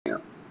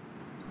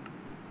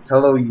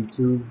Hello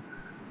YouTube.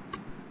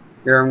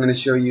 Here I'm going to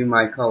show you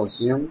my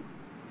Coliseum,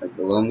 like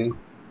below me.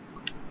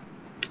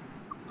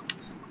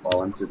 Just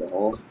fall into the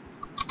hole.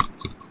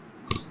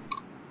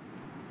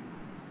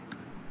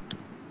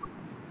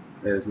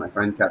 There's my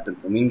friend Captain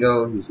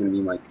Flamingo. He's going to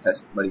be my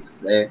test buddy for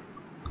today.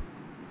 I'm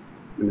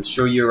going to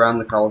show you around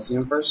the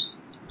Coliseum first.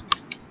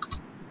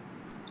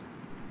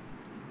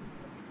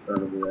 Let's start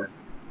over there.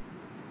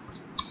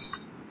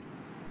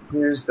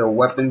 Here's the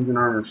weapons and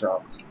armor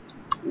shop.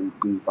 You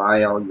can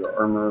buy all your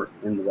armor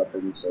and the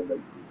weapons so that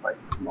you can fight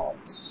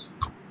mobs.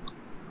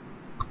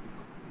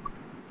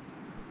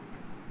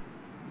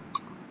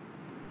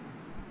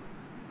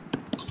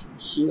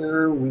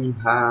 Here we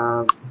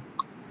have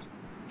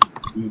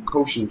the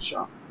potion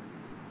shop.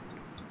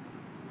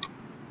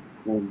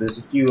 Well, there's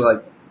a few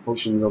like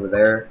potions over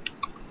there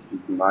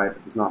you can buy, but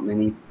there's not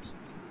many.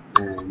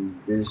 And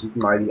you can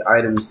buy the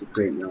items to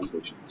create your own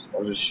potions.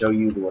 I'll just show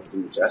you what's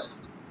in the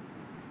chest.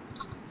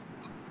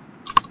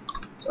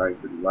 Sorry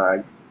for the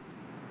lag.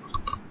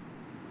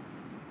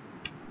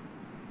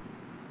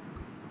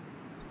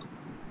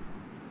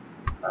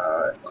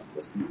 That's not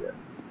supposed to be there.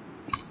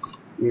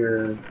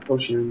 Here,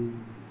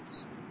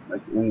 potions,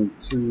 like only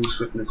 2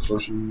 swiftness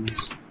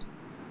potions.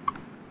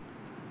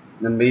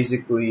 And then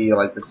basically,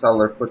 like the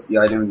seller puts the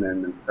item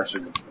in and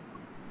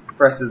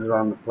presses it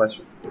on the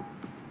pleasure.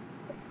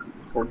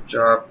 Pork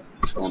chop,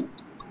 on a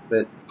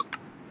bit,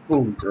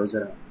 boom, throws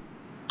it out.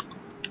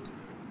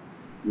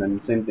 And then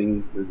the same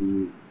thing for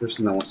the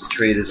person that wants to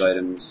trade his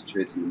items,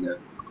 trades them in there.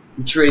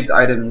 He trades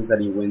items that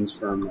he wins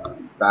from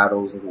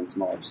battles against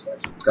mobs,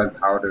 like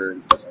gunpowder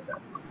and stuff like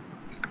that.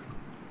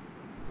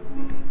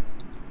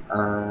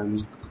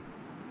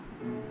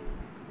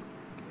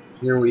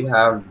 Here we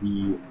have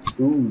the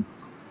food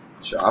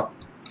shop.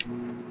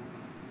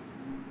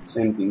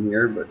 Same thing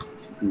here, but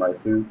you can buy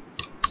food.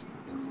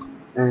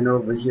 And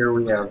over here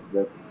we have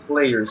the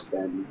player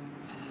stand,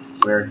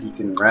 where he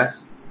can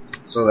rest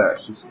so that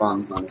he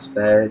spawns on his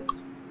bed.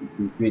 He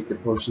can create the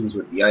potions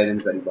with the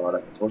items that he bought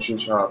at the potion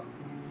shop.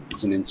 He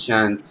can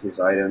enchant his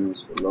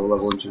items for low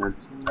level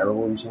enchants, high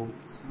level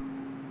enchants.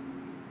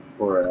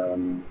 For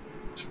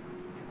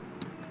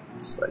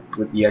just like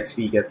with the XP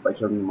he gets by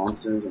killing the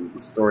monsters, and he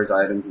stores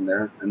items in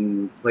there.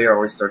 And the player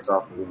always starts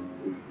off with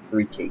a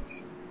free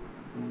cake.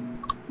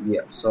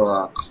 Yeah,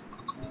 so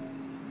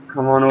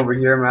come on over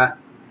here, Matt.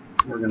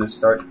 We're gonna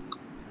start.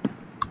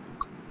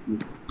 You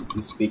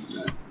can speak,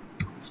 Matt.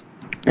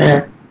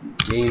 Yeah.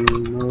 Game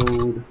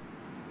mode.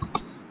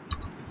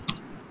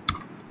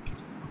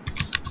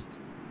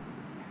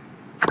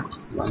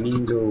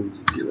 Flamingo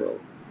 0.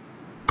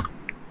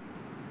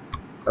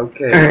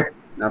 Okay.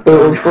 Now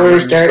But before we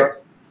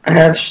start, I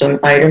have some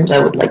items I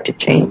would like to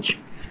change.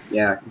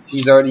 Yeah, because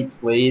he's already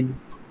played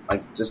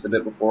like just a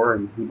bit before,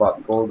 and he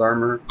bought gold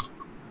armor,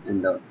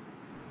 and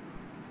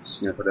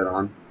just gonna put it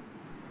on.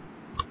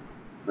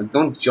 Like,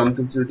 don't jump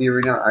into the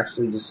arena.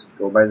 Actually, just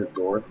go by the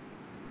door.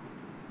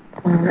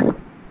 Alright.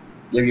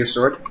 You have your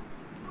sword?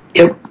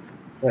 Yep.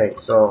 Okay,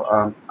 so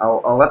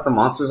I'll let the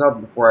monsters out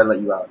before I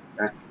let you out.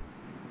 Okay.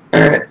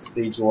 Alright.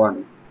 Stage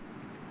 1.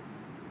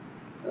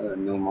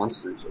 No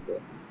monsters. Okay.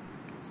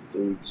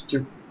 Stage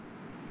 2.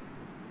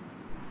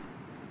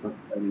 Oh,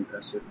 I didn't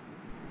press it.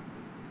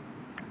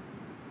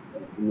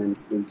 And then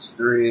stage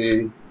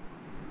 3.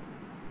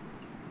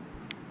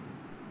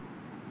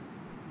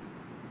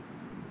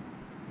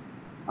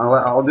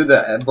 I'll do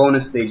the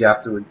bonus stage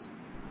afterwards.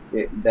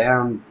 Get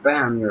down,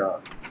 bam, you're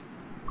up.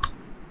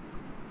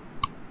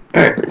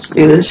 Alright, let's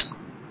do this.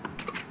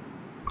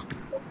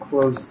 I'll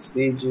close the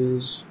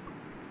stages.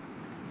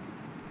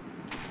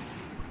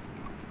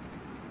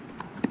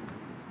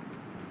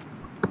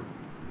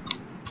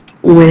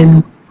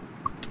 Win.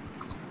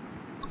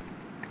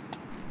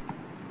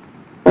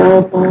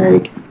 Oh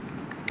my.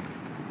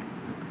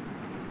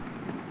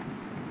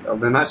 Oh,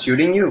 they're not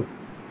shooting you?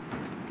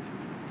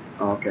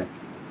 Oh, okay.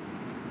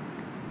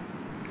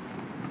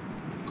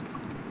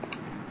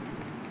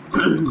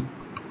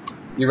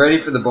 You ready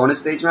for the bonus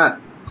stage, Matt?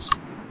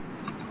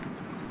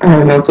 I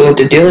don't know what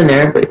to do in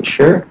there, but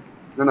sure.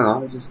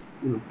 No, it's just,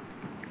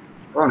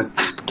 bonus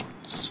stage.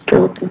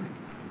 Skeleton.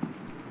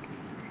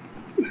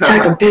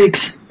 Attack 'em,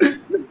 pigs.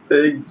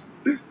 Pigs.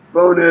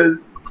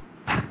 Bonus.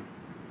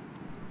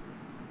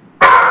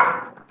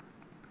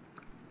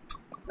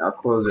 I'll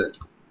close it.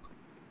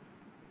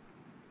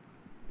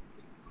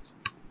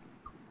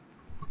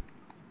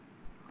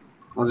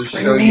 I'll just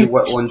show you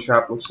what one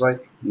trap looks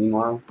like,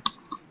 meanwhile.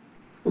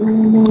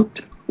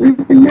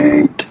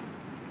 Grenade.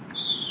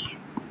 Let's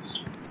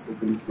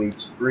open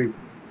stage 3.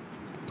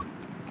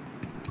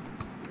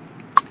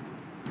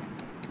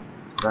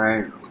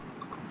 Right.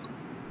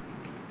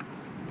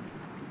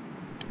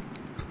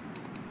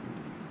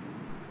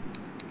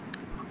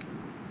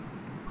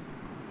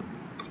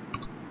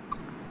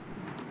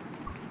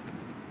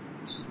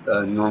 Just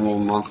a normal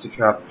monster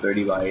trap,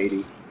 30 by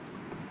 80.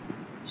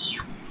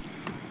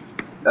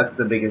 That's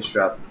the biggest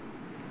trap.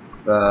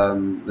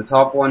 The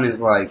top one is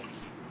like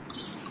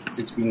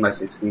 16 by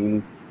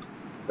 16.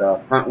 The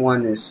front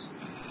one is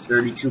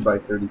 32 by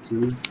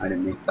 32. I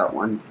didn't make that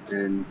one.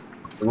 And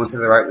the one to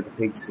the right with the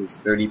pigs is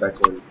 30 by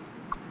 40.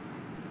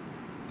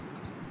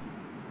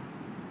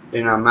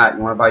 Okay, now Matt,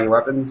 you want to buy your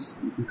weapons?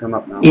 You can come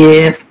up now.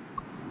 Yeah.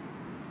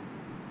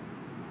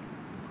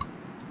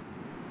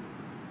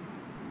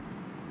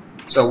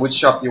 So, which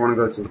shop do you want to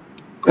go to?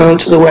 Go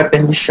to the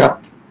weapons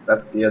shop.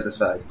 That's the other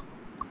side.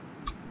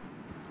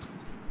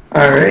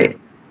 Alright.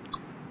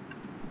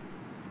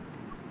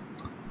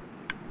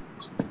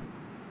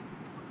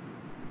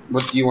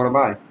 What do you want to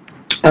buy?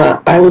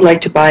 I would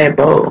like to buy a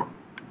bow.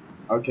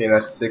 Okay,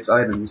 that's 6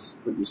 items.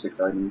 Put your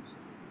 6 items.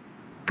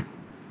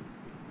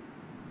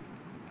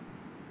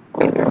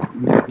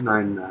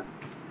 9 Matt.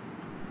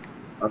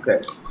 Okay.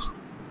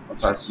 I'll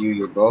pass you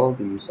your bow.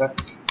 Give me a sec.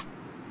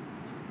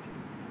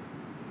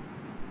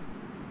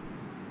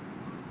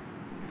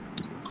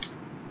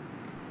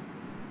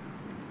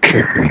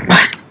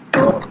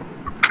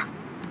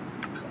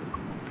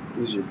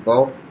 Here's your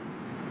bow.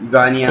 You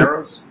got any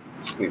arrows?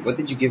 Wait, what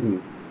did you give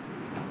me?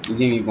 You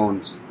gave me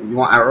bones. You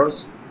want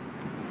arrows?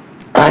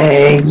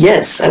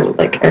 Yes, I would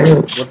like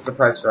arrows. What's the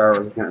price for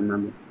arrows? I can't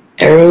remember.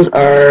 Arrows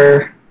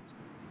are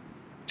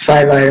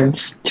 5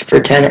 items for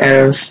 10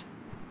 arrows.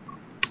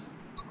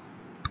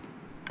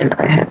 And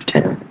I have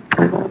 10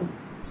 items.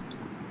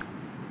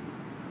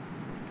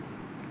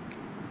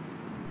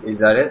 Is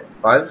that it?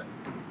 5?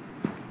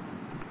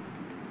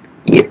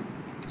 Yep.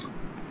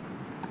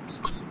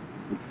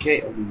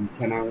 Okay, I'll give you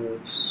 10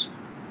 arrows.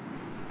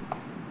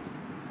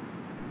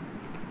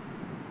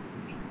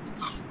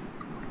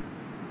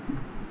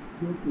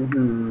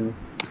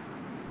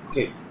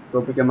 Okay,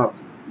 go pick them up.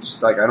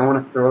 Just like, I don't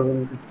want to throw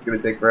them because it's going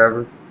to take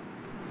forever.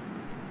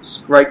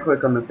 Just right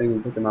click on the thing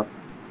and pick them up.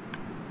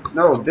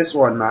 No, this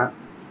one, Matt.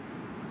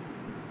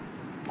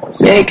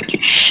 Yeah, you could do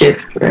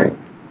shift, right?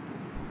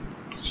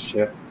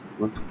 Shift.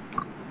 What?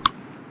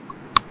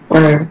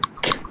 Whatever.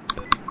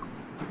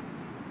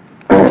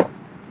 Alright.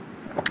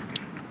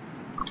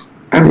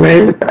 I'm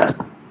ready to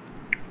battle.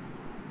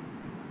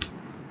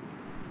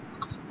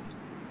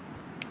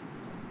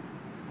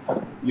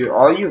 You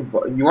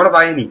want to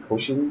buy any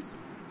potions?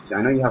 See,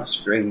 I know you have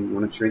string. You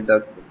want to trade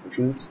that for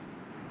potions?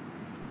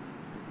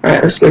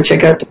 Alright, let's go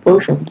check out the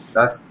potions.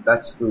 That's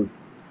food.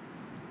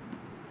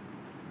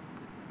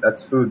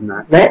 That's food,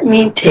 Matt. Let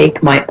me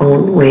take my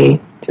own way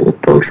to the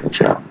potion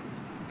shop.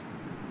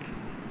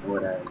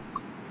 Whatever.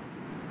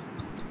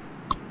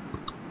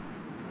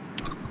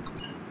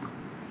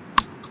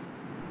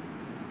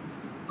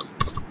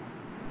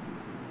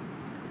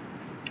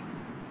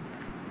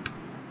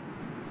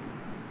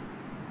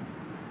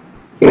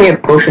 Give me a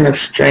potion of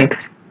strength.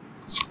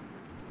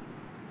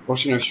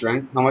 Potion of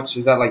strength. How much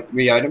is that? Like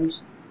 3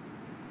 items?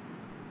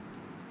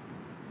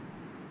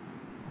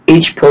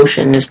 Each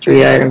potion is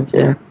 3 items,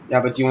 yeah. Yeah,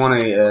 but do you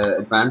want a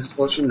advanced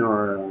potion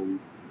or?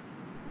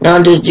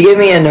 No, did you give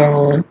me a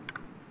normal one?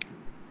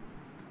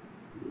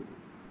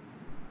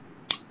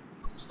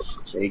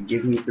 Okay,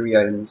 give me 3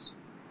 items.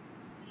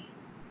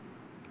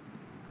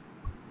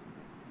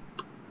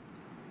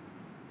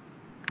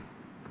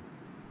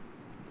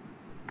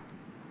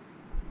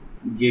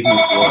 You gave me 4.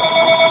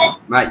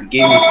 Matt, you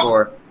gave me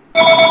 4.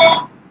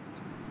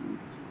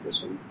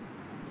 This one.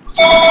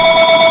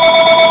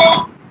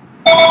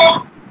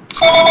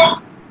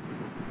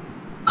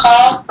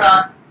 Call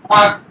from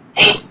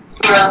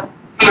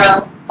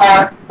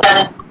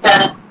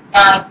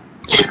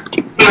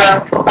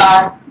 1-800-477-9-605.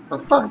 What the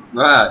fuck,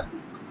 Matt?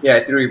 Yeah,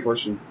 I threw your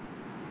potion.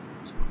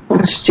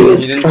 Let's do You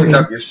it. didn't pick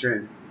up your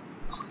string.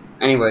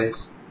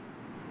 Anyways,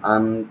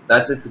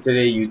 that's it for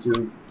today,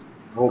 YouTube.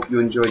 Hope you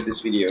enjoyed this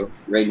video.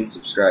 Rate and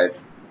subscribe.